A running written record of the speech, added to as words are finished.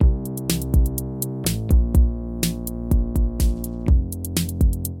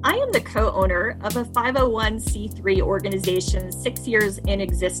am the co-owner of a 501c3 organization 6 years in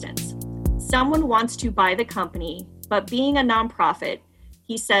existence. Someone wants to buy the company, but being a nonprofit,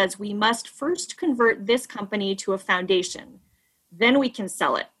 he says we must first convert this company to a foundation. Then we can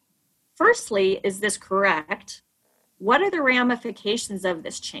sell it. Firstly, is this correct? What are the ramifications of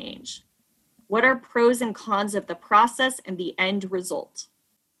this change? What are pros and cons of the process and the end result?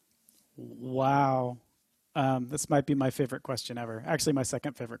 Wow. This might be my favorite question ever. Actually, my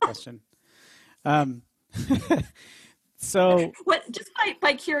second favorite question. So, Just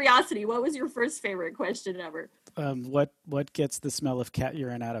by curiosity, what was your first favorite question ever? what gets the smell of cat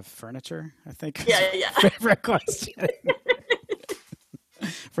urine out of furniture? I think Yeah. my favorite question.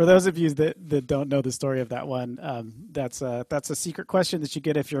 For those of you that don't know the story of that one, that's a secret question that you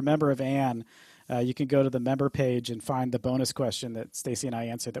get if you're a member of ANN. You can go to the member page and find the bonus question that Stacy and I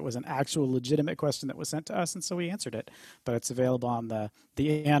answered. That was an actual legitimate question that was sent to us, and so we answered it. But it's available on the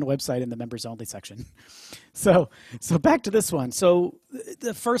ANN website in the members only section. So back to this one. So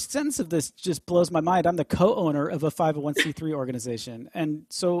the first sentence of this just blows my mind. I'm the co-owner of a 501c3 organization, and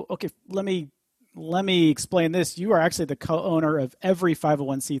so okay, let me explain this. You are actually the co-owner of every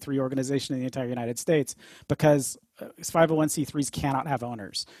 501c3 organization in the entire United States, because 501c3s cannot have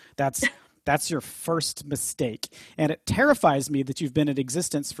owners. That's your first mistake. And it terrifies me that you've been in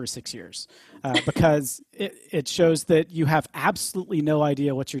existence for 6 years, because it shows that you have absolutely no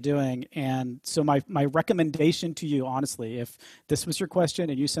idea what you're doing. And so my recommendation to you, honestly, if this was your question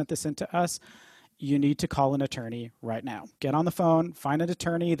and you sent this in to us, you need to call an attorney right now. Get on the phone, find an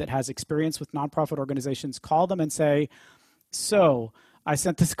attorney that has experience with nonprofit organizations, call them and say, so I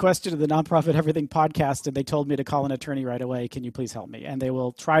sent this question to the Nonprofit Everything podcast, and they told me to call an attorney right away. Can you please help me? And they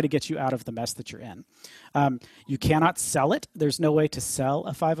will try to get you out of the mess that you're in. You cannot sell it. There's no way to sell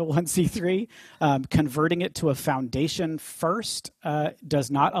a 501c3. Converting it to a foundation first does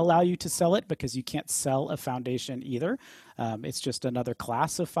not allow you to sell it, because you can't sell a foundation either. It's just another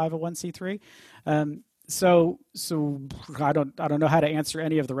class of 501c3. So I don't know how to answer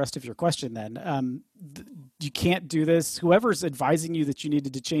any of the rest of your question then. You can't do this. Whoever's advising you that you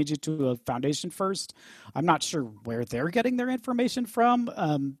needed to change it to a foundation first, I'm not sure where they're getting their information from.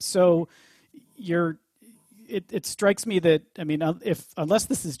 It strikes me that, I mean, unless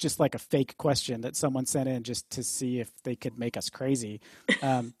this is just like a fake question that someone sent in just to see if they could make us crazy,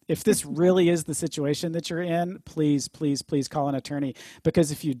 if this really is the situation that you're in, please call an attorney,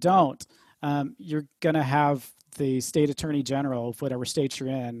 because if you don't, you're going to have the state attorney general of whatever state you're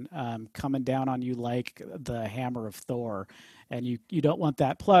in coming down on you like the hammer of Thor, and you don't want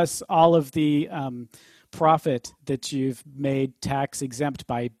that. Plus, all of the profit that you've made tax exempt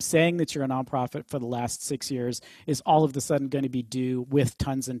by saying that you're a nonprofit for the last 6 years is all of a sudden going to be due with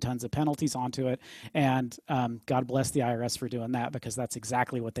tons and tons of penalties onto it. And God bless the IRS for doing that, because that's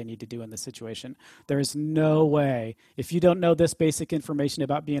exactly what they need to do in this situation. There's no way, if you don't know this basic information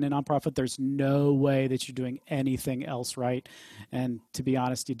about being a nonprofit, there's no way that you're doing anything else right. And to be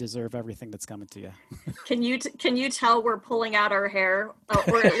honest, you deserve everything that's coming to you. Can you tell we're pulling out our hair,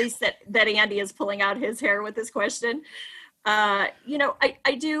 or at least that Andy is pulling out his hair with this question? I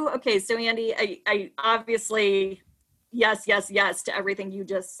do. Okay, so Andy, I obviously yes to everything you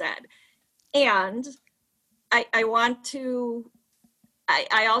just said, and I also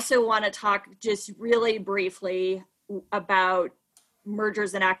want to talk just really briefly about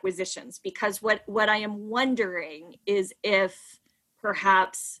mergers and acquisitions, because what I am wondering is if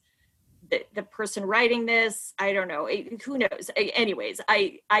perhaps the person writing this, I don't know, who knows? Anyways,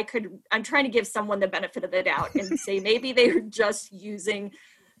 I'm trying to give someone the benefit of the doubt and say maybe they're just using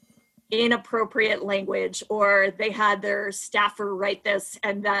inappropriate language, or they had their staffer write this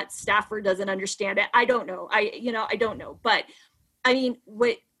and that staffer doesn't understand it. I don't know. I don't know. But I mean,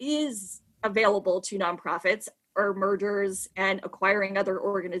 what is available to nonprofits or mergers and acquiring other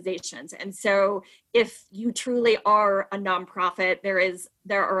organizations. And so if you truly are a nonprofit,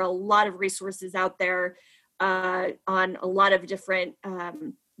 there are a lot of resources out there on a lot of different,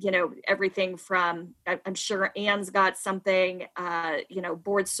 everything from, I'm sure Ann's got something,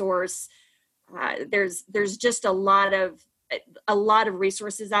 Board Source. There's just a lot of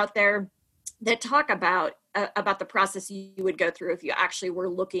resources out there that talk about the process you would go through if you actually were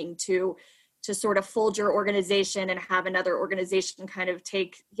looking to sort of fold your organization and have another organization kind of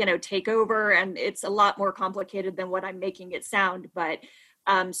take over. And it's a lot more complicated than what I'm making it sound, but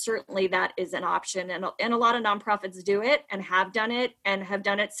certainly that is an option. And a lot of nonprofits do it and have done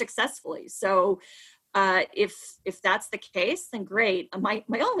it successfully. So if that's the case, then great. My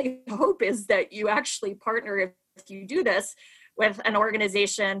only hope is that you actually partner, if you do this, with an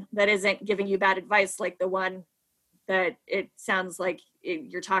organization that isn't giving you bad advice like the one that it sounds like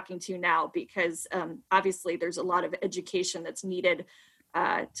you're talking to now, because obviously there's a lot of education that's needed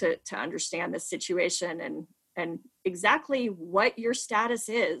to understand this situation and exactly what your status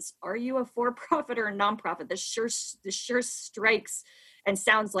is. Are you a for-profit or a nonprofit? This sure strikes and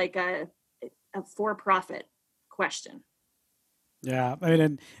sounds like a for-profit question. Yeah, I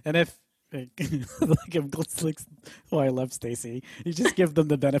mean, and if I love Stacy. You just give them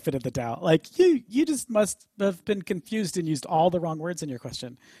the benefit of the doubt. Like you just must have been confused and used all the wrong words in your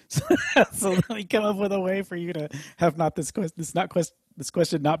question. So let me come up with a way for you to have not this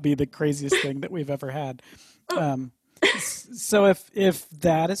question not be the craziest thing that we've ever had. So if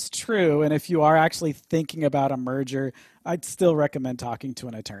that is true, and if you are actually thinking about a merger, I'd still recommend talking to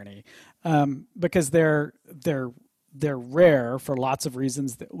an attorney, because they're rare for lots of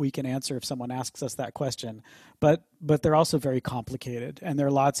reasons that we can answer if someone asks us that question, but they're also very complicated, and there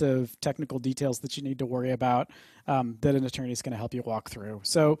are lots of technical details that you need to worry about that an attorney is going to help you walk through.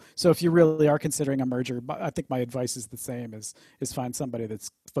 So if you really are considering a merger, I think my advice is the same: is find somebody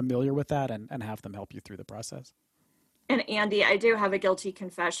that's familiar with that and have them help you through the process. And Andy, I do have a guilty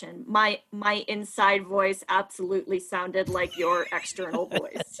confession. My inside voice absolutely sounded like your external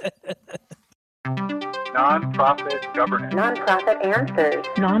voice. Nonprofit governance. Nonprofit answers.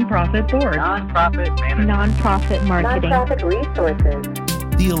 Nonprofit board. Nonprofit management. Nonprofit marketing. Nonprofit resources.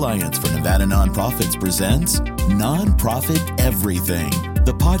 The Alliance for Nevada Nonprofits presents Nonprofit Everything,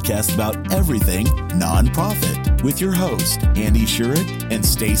 the podcast about everything nonprofit, with your host, Andy Shurick and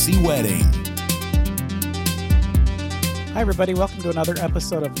Stacy Wedding. Hi, everybody. Welcome to another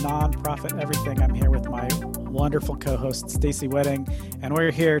episode of Nonprofit Everything. I'm here with my wonderful co-host, Stacy Wedding, and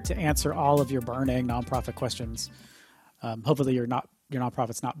we're here to answer all of your burning nonprofit questions. Hopefully your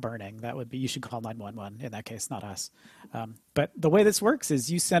nonprofit's not burning. That would be, you should call 911 in that case, not us. But the way this works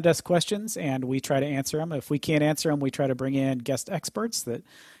is you send us questions and we try to answer them. If we can't answer them, we try to bring in guest experts that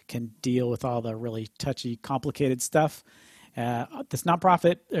can deal with all the really touchy, complicated stuff. This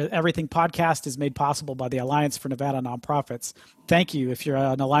Nonprofit Everything podcast is made possible by the Alliance for Nevada Nonprofits. Thank you. If you're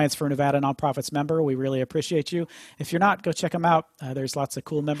an Alliance for Nevada Nonprofits member, we really appreciate you. If you're not, go check them out. There's lots of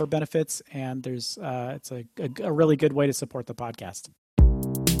cool member benefits, and it's a really good way to support the podcast.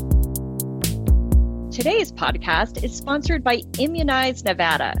 Today's podcast is sponsored by Immunize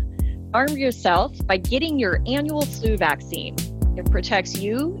Nevada. Arm yourself by getting your annual flu vaccine. It protects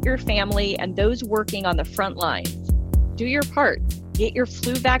you, your family, and those working on the front lines. Do your part. Get your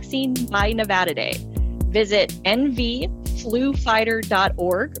flu vaccine by Nevada Day. Visit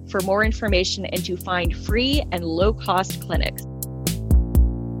nvflufighter.org for more information and to find free and low-cost clinics.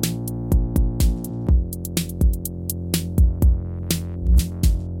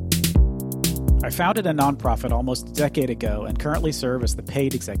 I founded a nonprofit almost a decade ago and currently serve as the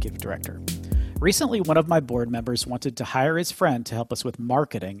paid executive director. Recently, one of my board members wanted to hire his friend to help us with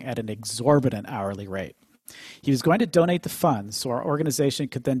marketing at an exorbitant hourly rate. He was going to donate the funds so our organization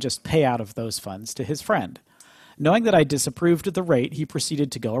could then just pay out of those funds to his friend. Knowing that I disapproved of the rate, he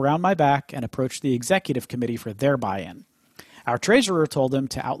proceeded to go around my back and approach the executive committee for their buy-in. Our treasurer told him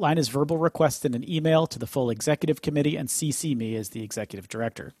to outline his verbal request in an email to the full executive committee and CC me as the executive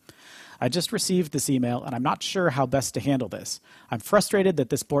director. I just received this email, and I'm not sure how best to handle this. I'm frustrated that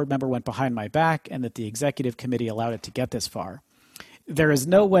this board member went behind my back and that the executive committee allowed it to get this far. There is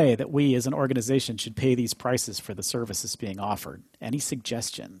no way that we as an organization should pay these prices for the services being offered. Any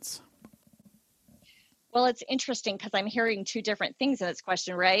suggestions? Well, it's interesting because I'm hearing two different things in this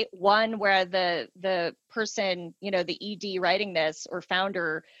question, right? One where the person, the ED writing this or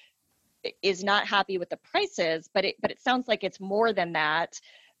founder is not happy with the prices, but it sounds like it's more than that,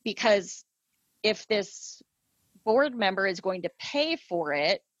 because if this board member is going to pay for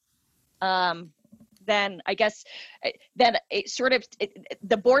it, then I guess then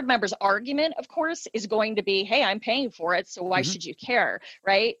the board member's argument, of course, is going to be, hey, I'm paying for it, so why should you care,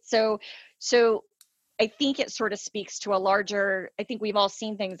 right? So I think it sort of speaks to a larger, I think we've all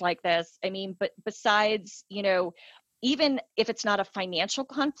seen things like this. I mean, but besides, even if it's not a financial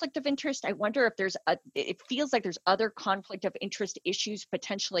conflict of interest, I wonder if it feels like there's other conflict of interest issues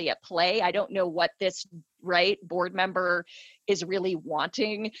potentially at play. I don't know what this board member is really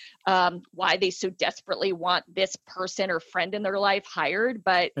wanting, why they so desperately want this person or friend in their life hired,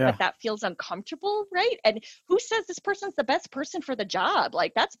 but that feels uncomfortable, right? And who says this person's the best person for the job?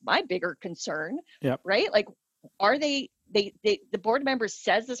 Like, that's my bigger concern, right? Like, are the board member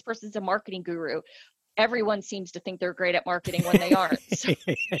says this person's a marketing guru, everyone seems to think they're great at marketing when they aren't. So,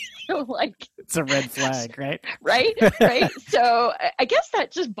 like, it's a red flag, right? right. So I guess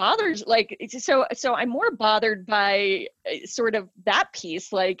that just bothers, like, so I'm more bothered by sort of that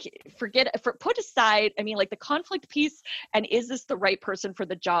piece, like put aside, I mean, like the conflict piece, and is this the right person for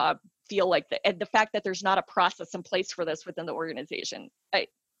the job, feel like and the fact that there's not a process in place for this within the organization.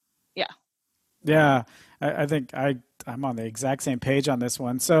 Yeah, I think I'm on the exact same page on this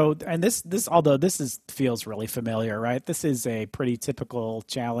one. So, and this although feels really familiar, right? This is a pretty typical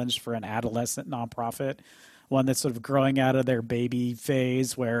challenge for an adolescent nonprofit, one that's sort of growing out of their baby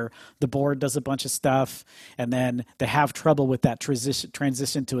phase, where the board does a bunch of stuff, and then they have trouble with that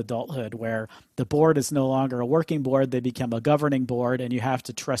transition to adulthood, where the board is no longer a working board, they become a governing board, and you have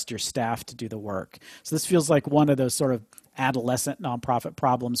to trust your staff to do the work. So this feels like one of those sort of adolescent nonprofit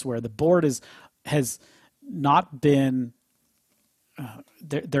problems where the board has not been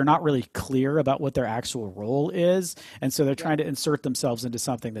they're not really clear about what their actual role is, and so they're trying to insert themselves into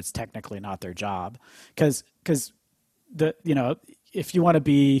something that's technically not their job. Because if you want to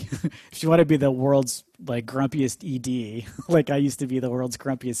be the world's like grumpiest ED, like I used to be the world's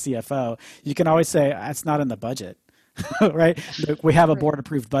grumpiest CFO, you can always say it's not in the budget. Right? We have a board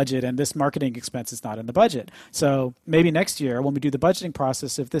approved budget and this marketing expense is not in the budget. So maybe next year when we do the budgeting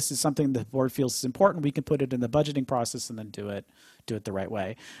process, if this is something the board feels is important, we can put it in the budgeting process and then do it the right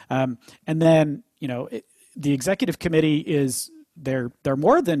way. And then, the executive committee they're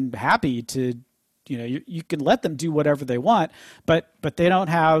more than happy to, you can let them do whatever they want, but they don't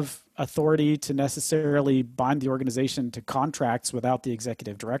have authority to necessarily bind the organization to contracts without the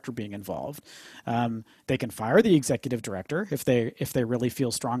executive director being involved. They can fire the executive director if they really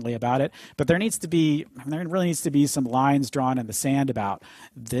feel strongly about it, but there really needs to be some lines drawn in the sand about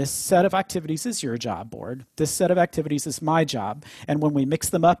this set of activities is your job, board. This set of activities is my job. And when we mix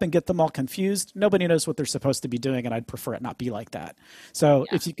them up and get them all confused, nobody knows what they're supposed to be doing, and I'd prefer it not be like that. So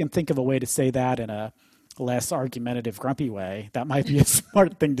if you can think of a way to say that in a less argumentative, grumpy way, that might be a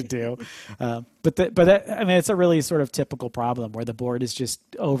smart thing to do. But it's a really sort of typical problem where the board is just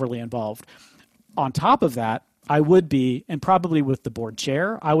overly involved. On top of that, I would be, and probably with the board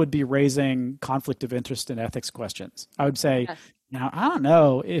chair, I would be raising conflict of interest and ethics questions. I would say, now, I don't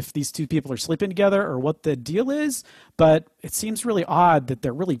know if these two people are sleeping together or what the deal is, but it seems really odd that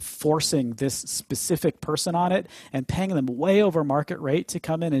they're really forcing this specific person on it and paying them way over market rate to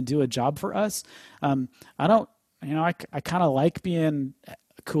come in and do a job for us. I kind of like being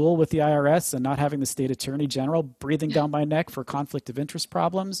cool with the IRS and not having the state attorney general breathing down my neck for conflict of interest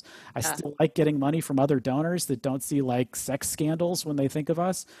problems. I still like getting money from other donors that don't see like sex scandals when they think of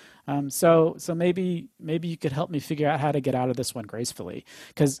us. So maybe you could help me figure out how to get out of this one gracefully.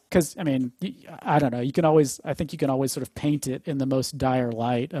 Because I mean, I don't know. I think you can always sort of paint it in the most dire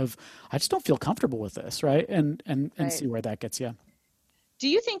light of, I just don't feel comfortable with this, right? And see where that gets you. Do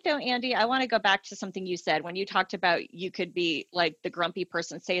you think though, Andy, I want to go back to something you said when you talked about you could be like the grumpy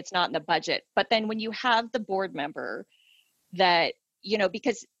person, say it's not in the budget, but then when you have the board member that,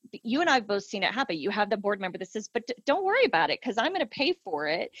 because you and I have both seen it happen, you have the board member that says, but don't worry about it because I'm going to pay for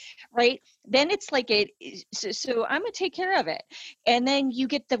it, right? Then it's like so I'm going to take care of it. And then you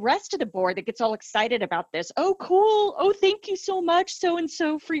get the rest of the board that gets all excited about this. Oh, cool. Oh, thank you so much,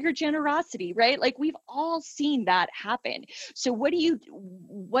 so-and-so, for your generosity, right? Like we've all seen that happen. So what do you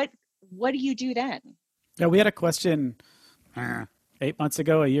do then? Yeah, we had a question 8 months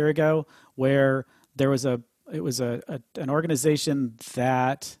ago, a year ago, where there was an organization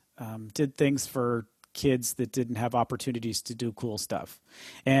that did things for kids that didn't have opportunities to do cool stuff.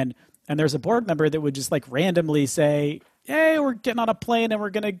 And there's a board member that would just like randomly say, hey, we're getting on a plane and we're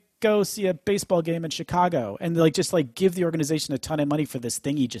going to go see a baseball game in Chicago, and just give the organization a ton of money for this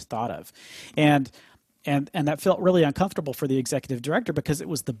thing he just thought of. And that felt really uncomfortable for the executive director because it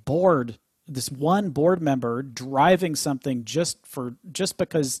was the board, this one board member driving something just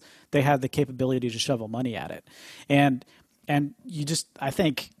because they had the capability to shovel money at it. And I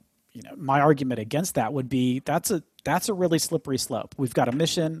think, my argument against that would be that's a really slippery slope. We've got a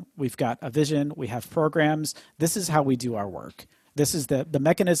mission, we've got a vision, we have programs. This is how we do our work. This is the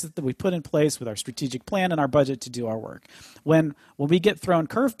mechanism that we put in place with our strategic plan and our budget to do our work. When we get thrown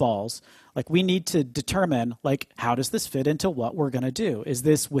curveballs, we need to determine, how does this fit into what we're going to do? Is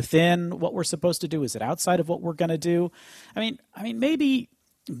this within what we're supposed to do? Is it outside of what we're going to do? I mean, maybe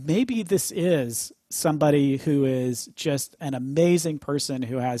this is somebody who is just an amazing person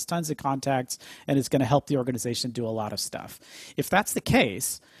who has tons of contacts and is going to help the organization do a lot of stuff. If that's the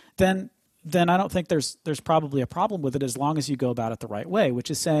case, then I don't think there's probably a problem with it as long as you go about it the right way,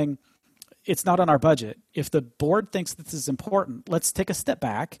 which is saying, it's not on our budget. If the board thinks this is important, let's take a step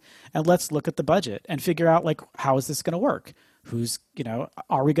back and let's look at the budget and figure out, like, how is this going to work?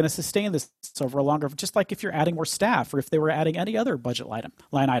 Are we going to sustain this over a longer, just like if you're adding more staff or if they were adding any other budget line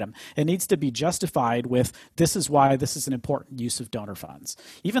item, it needs to be justified with, this is why this is an important use of donor funds.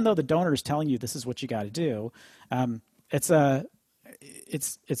 Even though the donor is telling you this is what you got to do, it's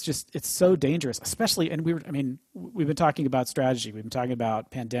so dangerous, especially, and we've been talking about strategy. We've been talking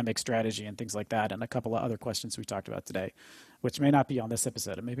about pandemic strategy and things like that, and a couple of other questions we talked about today, which may not be on this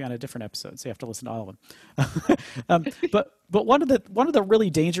episode, it may be on a different episode, so you have to listen to all of them. But one of the really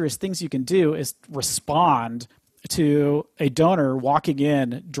dangerous things you can do is respond to a donor walking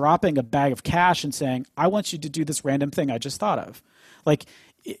in, dropping a bag of cash and saying, I want you to do this random thing I just thought of. Like,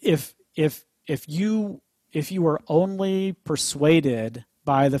 if you were only persuaded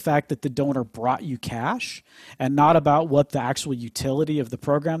by the fact that the donor brought you cash and not about what the actual utility of the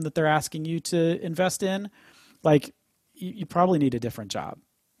program that they're asking you to invest in, like, you probably need a different job.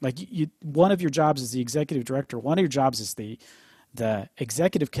 Like, one of your jobs is the executive director. One of your jobs is the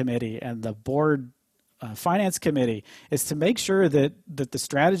executive committee and the board finance committee, is to make sure that the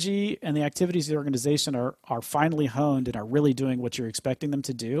strategy and the activities of the organization are finely honed and are really doing what you're expecting them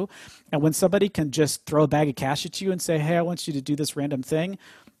to do. And when somebody can just throw a bag of cash at you and say, hey, I want you to do this random thing,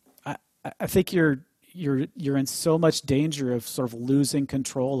 I think you're in so much danger of sort of losing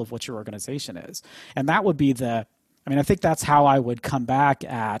control of what your organization is. And that would be I think that's how I would come back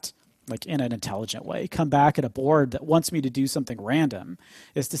at, like, in an intelligent way, come back at a board that wants me to do something random,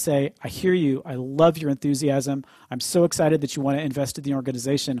 is to say, I hear you. I love your enthusiasm. I'm so excited that you want to invest in the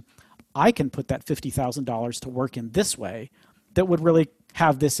organization. I can put that $50,000 to work in this way that would really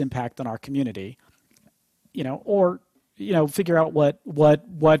have this impact on our community, or figure out what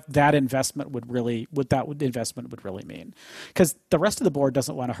that investment would really mean. Because the rest of the board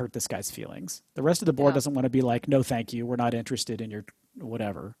doesn't want to hurt this guy's feelings. The rest of the board doesn't want to be like, no, thank you. We're not interested in your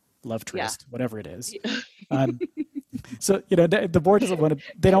whatever, love tryst, whatever it is. So, the board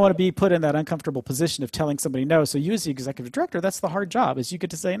they don't want to be put in that uncomfortable position of telling somebody no. So you as the executive director, that's the hard job, is you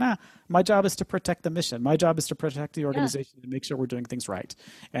get to say, nah, my job is to protect the mission. My job is to protect the organization and make sure we're doing things right.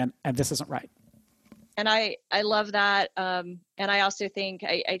 And this isn't right. And I love that. And I also think,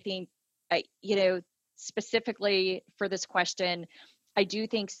 I think, specifically for this question, I do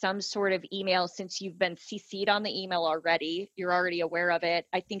think some sort of email, since you've been CC'd on the email already, you're already aware of it.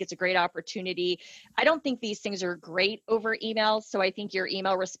 I think it's a great opportunity. I don't think these things are great over email. So I think your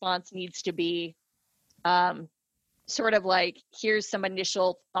email response needs to be sort of like, here's some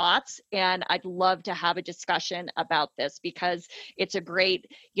initial thoughts, and I'd love to have a discussion about this, because it's a great,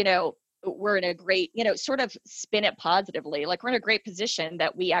 we're in a great, sort of spin it positively. Like, we're in a great position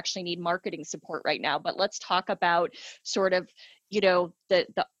that we actually need marketing support right now. But let's talk about sort of, the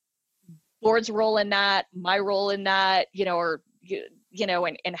board's role in that, my role in that,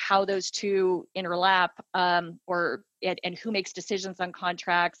 and how those two interlap, and who makes decisions on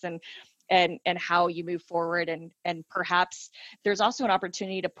contracts, and how you move forward. And perhaps there's also an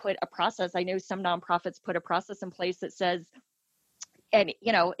opportunity to put a process. I know some nonprofits put a process in place that says, and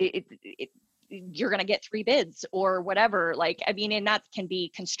you're going to get 3 bids or whatever. And that can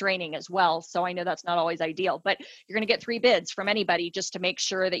be constraining as well. So I know that's not always ideal, but you're going to get 3 bids from anybody just to make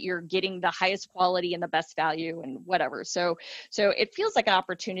sure that you're getting the highest quality and the best value and whatever. So it feels like an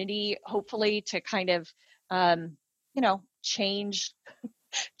opportunity, hopefully, to kind of,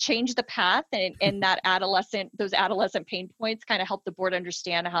 change the path, and those adolescent pain points kind of help the board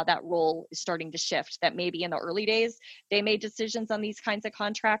understand how that role is starting to shift. That maybe in the early days they made decisions on these kinds of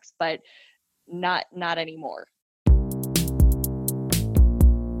contracts, but not anymore.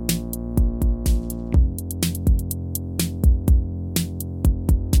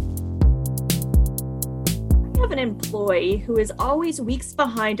 An employee who is always weeks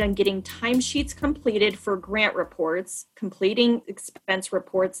behind on getting timesheets completed for grant reports, completing expense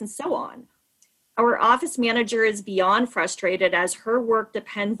reports, and so on. Our office manager is beyond frustrated as her work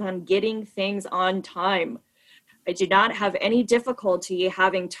depends on getting things on time. I do not have any difficulty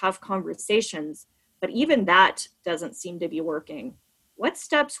having tough conversations, but even that doesn't seem to be working. What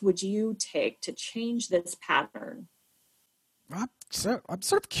steps would you take to change this pattern? I'm sort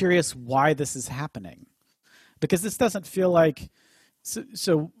of curious why this is happening. Because this doesn't feel like,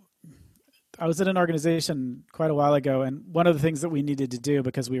 so I was in an organization quite a while ago, and one of the things that we needed to do,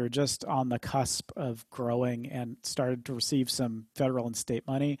 because we were just on the cusp of growing and started to receive some federal and state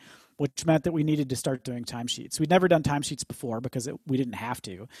money, which meant that we needed to start doing timesheets. We'd never done timesheets before because we didn't have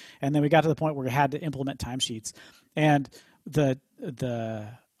to. And then we got to the point where we had to implement timesheets. And the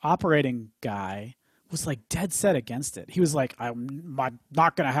operating guy was like dead set against it. He was like, I'm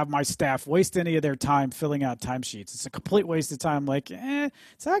not going to have my staff waste any of their time filling out timesheets. It's a complete waste of time. Like,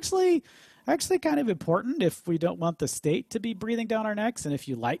 it's actually kind of important if we don't want the state to be breathing down our necks. And if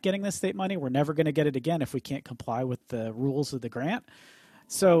you like getting the state money, we're never going to get it again if we can't comply with the rules of the grant.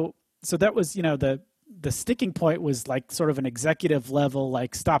 So that was, the sticking point was like sort of an executive level,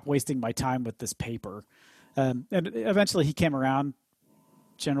 like, stop wasting my time with this paper. And eventually he came around,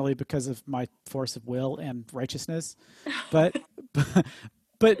 generally because of my force of will and righteousness. But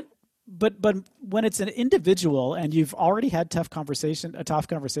when it's an individual and you've already had a tough conversation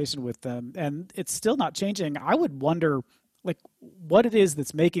with them and it's still not changing, I would wonder like what it is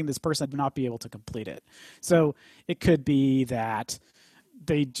that's making this person not be able to complete it. So it could be that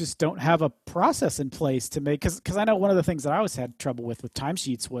they just don't have a process in place to make, because I know one of the things that I always had trouble with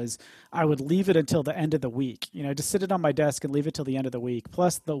timesheets was I would leave it until the end of the week, just sit it on my desk and leave it till the end of the week.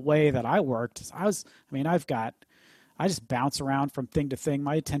 Plus the way that I worked, I just bounce around from thing to thing.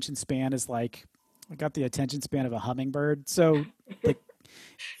 My attention span is like, I got the attention span of a hummingbird. So like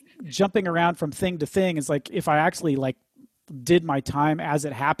jumping around from thing to thing is like, if I actually like did my time as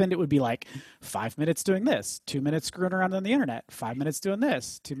it happened, it would be like 5 minutes doing this, 2 minutes screwing around on the internet, 5 minutes doing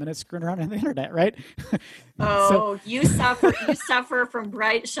this, 2 minutes screwing around on the internet, right? You suffer from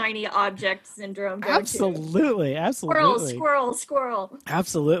bright, shiny object syndrome, don't absolutely, you? Absolutely. Squirrel.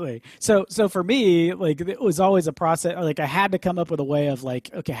 Absolutely. So for me, like, it was always a process. Like, I had to come up with a way of like,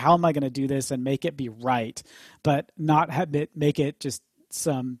 okay, how am I going to do this and make it be right, but not make it just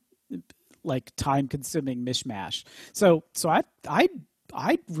some like time-consuming mishmash. So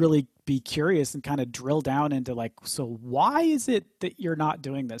I'd really be curious and kind of drill down into like, so why is it that you're not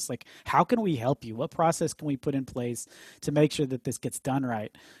doing this? Like, how can we help you? What process can we put in place to make sure that this gets done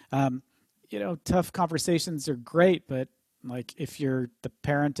right? Tough conversations are great, but like if you're the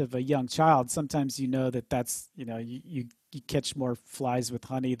parent of a young child, sometimes that's you catch more flies with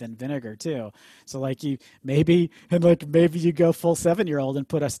honey than vinegar too. So like maybe you go full 7-year-old and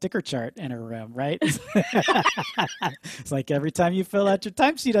put a sticker chart in her room, right? It's like every time you fill out your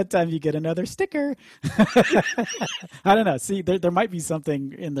timesheet on time, you get another sticker. I don't know. See, there might be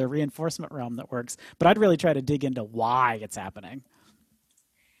something in the reinforcement realm that works, but I'd really try to dig into why it's happening.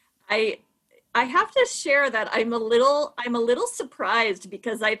 I have to share that I'm a little surprised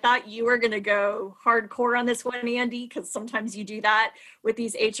because I thought you were going to go hardcore on this one, Andy, because sometimes you do that with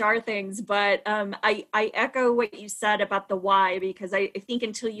these HR things. But I echo what you said about the why, because I think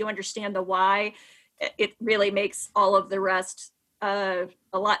until you understand the why, it really makes all of the rest a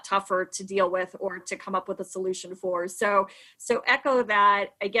lot tougher to deal with or to come up with a solution for. So echo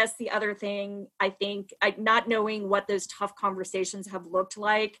that. I guess the other thing, I think, not knowing what those tough conversations have looked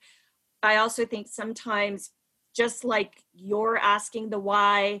like, I also think sometimes, just like you're asking the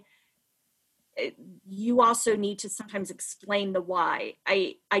why, you also need to sometimes explain the why.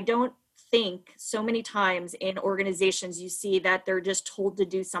 I don't think so many times in organizations you see that they're just told to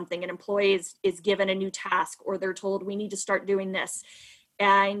do something. An employee is given a new task, or they're told we need to start doing this.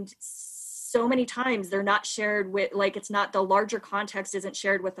 And so many times they're not shared with, like, it's not, the larger context isn't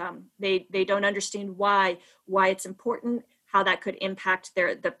shared with them. They don't understand why it's important, how that could impact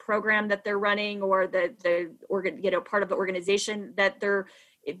the program that they're running, or the part of the organization that they're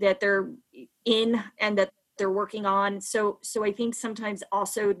in and that they're working on. So I think sometimes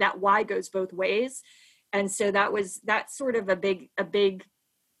also that why goes both ways. And so that's sort of a big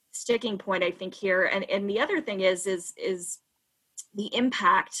sticking point, I think, here. And the other thing is the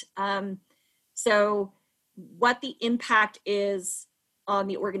impact. So what the impact is on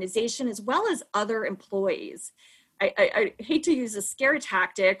the organization as well as other employees. I hate to use a scare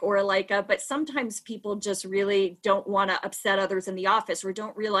tactic but sometimes people just really don't want to upset others in the office or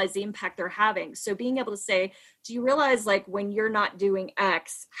don't realize the impact they're having. So being able to say, do you realize, like, when you're not doing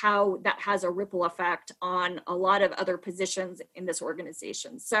X, how that has a ripple effect on a lot of other positions in this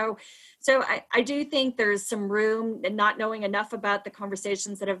organization? So I do think there's some room, and not knowing enough about the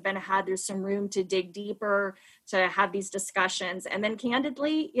conversations that have been had, there's some room to dig deeper, to have these discussions. And then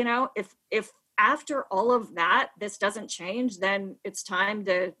candidly, if after all of that, this doesn't change, then it's time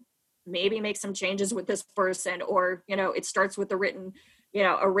to maybe make some changes with this person, or, it starts with a written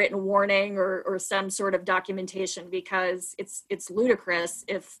warning or some sort of documentation, because it's ludicrous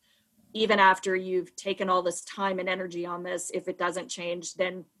if even after you've taken all this time and energy on this, if it doesn't change,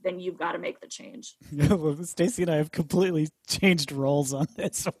 then you've got to make the change. Yeah, well, Stacy and I have completely changed roles on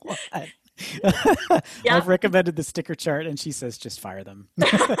this one. Yeah. I've recommended the sticker chart and she says just fire them.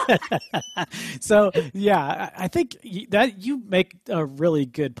 So yeah, I think that you make a really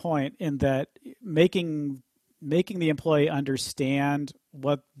good point in that making the employee understand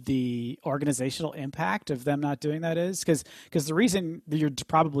what the organizational impact of them not doing that is? Because the reason that you're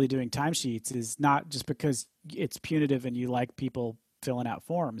probably doing timesheets is not just because it's punitive and you like people filling out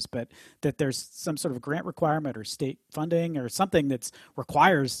forms, but that there's some sort of grant requirement or state funding or something that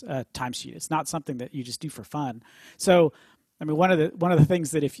requires a timesheet. It's not something that you just do for fun. So, I mean, one of the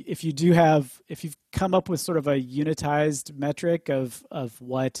things that if you've come up with sort of a unitized metric of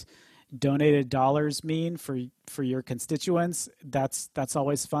what donated dollars mean for your constituents, that's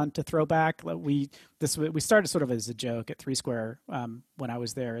always fun to throw back. We started sort of as a joke at Three Square when I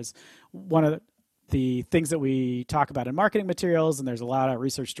was there, as one of the things that we talk about in marketing materials, and there's a lot of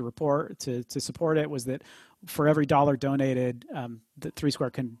research to report to support it, was that for every dollar donated, that Three Square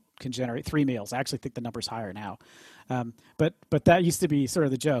can generate 3 meals. I actually think the number's higher now. But that used to be sort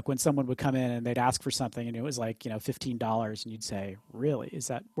of the joke when someone would come in and they'd ask for something and it was like, $15, and you'd say, really, is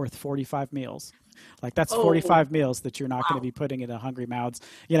that worth 45 meals? Like that's 45 meals that you're not going to be putting into hungry mouths,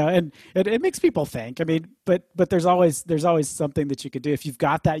 and it makes people think. I mean, but there's always something that you could do. If you've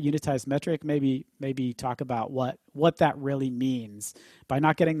got that unitized metric, maybe talk about what that really means by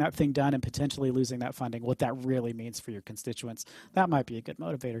not getting that thing done and potentially losing that funding, what that really means for your constituents. That might be a good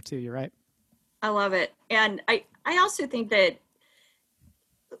motivator too. You're right. I love it. And I also think that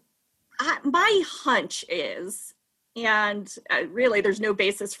my hunch is, and really there's no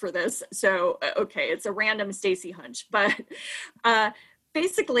basis for this, so okay, it's a random Stacy hunch, but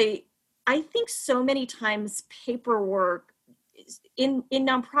basically I think so many times paperwork in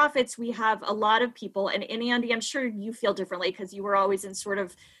nonprofits, we have a lot of people, and Andy, I'm sure you feel differently because you were always in sort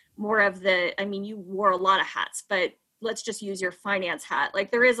of more of you wore a lot of hats, but let's just use your finance hat. Like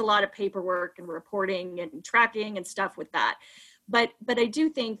there is a lot of paperwork and reporting and tracking and stuff with that. But I do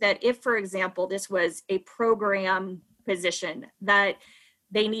think that if, for example, this was a program position that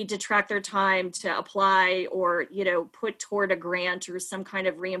they need to track their time to apply or, put toward a grant or some kind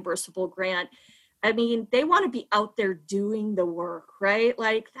of reimbursable grant, I mean, they want to be out there doing the work, right?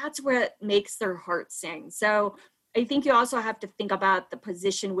 Like that's what makes their heart sing. So I think you also have to think about the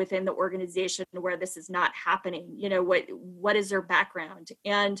position within the organization where this is not happening. What is their background?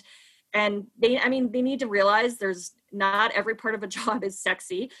 And they need to realize there's not every part of a job is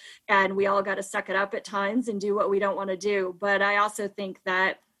sexy, and we all got to suck it up at times and do what we don't want to do. But I also think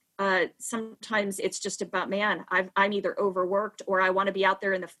that sometimes it's just about, man, I'm either overworked or I want to be out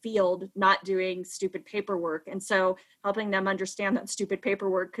there in the field, not doing stupid paperwork. And so helping them understand that stupid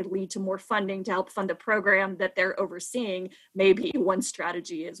paperwork could lead to more funding to help fund the program that they're overseeing may be one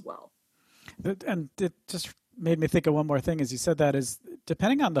strategy as well. And it just made me think of one more thing as you said that, is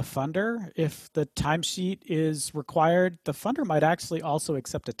depending on the funder, if the timesheet is required, the funder might actually also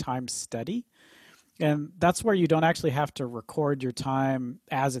accept a time study. And that's where you don't actually have to record your time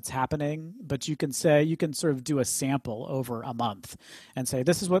as it's happening, but you can sort of do a sample over a month and say,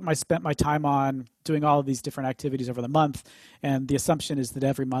 this is what I spent my time on doing all of these different activities over the month. And the assumption is that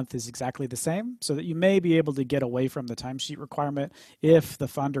every month is exactly the same, so that you may be able to get away from the timesheet requirement if the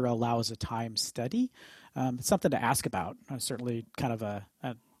funder allows a time study. It's something to ask about. Certainly kind of a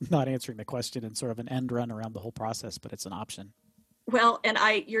not answering the question and sort of an end run around the whole process, but it's an option. Well, and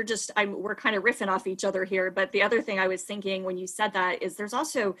we're kind of riffing off each other here, but the other thing I was thinking when you said that is there's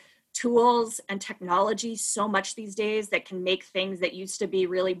also tools and technology so much these days that can make things that used to be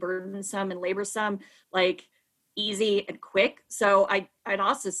really burdensome and laborsome, like easy and quick. So I'd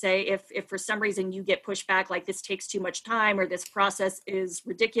also say if for some reason you get pushback, like this takes too much time or this process is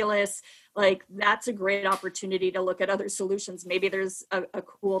ridiculous, like that's a great opportunity to look at other solutions. Maybe there's a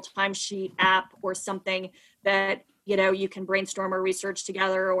cool timesheet app or something that you can brainstorm or research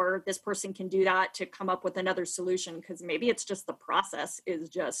together, or this person can do that to come up with another solution, because maybe it's just the process is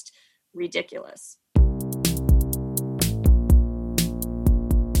just ridiculous.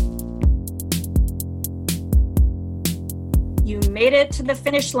 You made it to the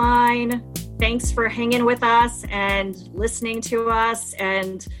finish line. Thanks for hanging with us and listening to us.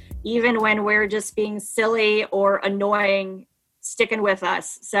 And even when we're just being silly or annoying, sticking with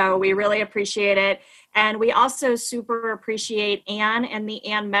us. So we really appreciate it. And we also super appreciate Ann and the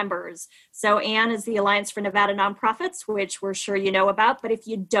Ann members. So Ann is the Alliance for Nevada Nonprofits, which we're sure you know about. But if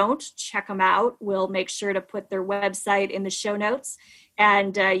you don't, check them out. We'll make sure to put their website in the show notes.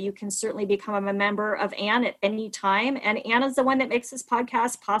 And you can certainly become a member of Ann at any time. And Ann is the one that makes this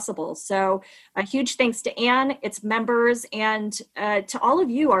podcast possible. So a huge thanks to Ann, its members, and to all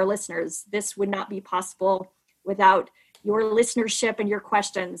of you, our listeners. This would not be possible without your listenership and your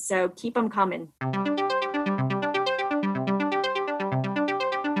questions. So keep them coming.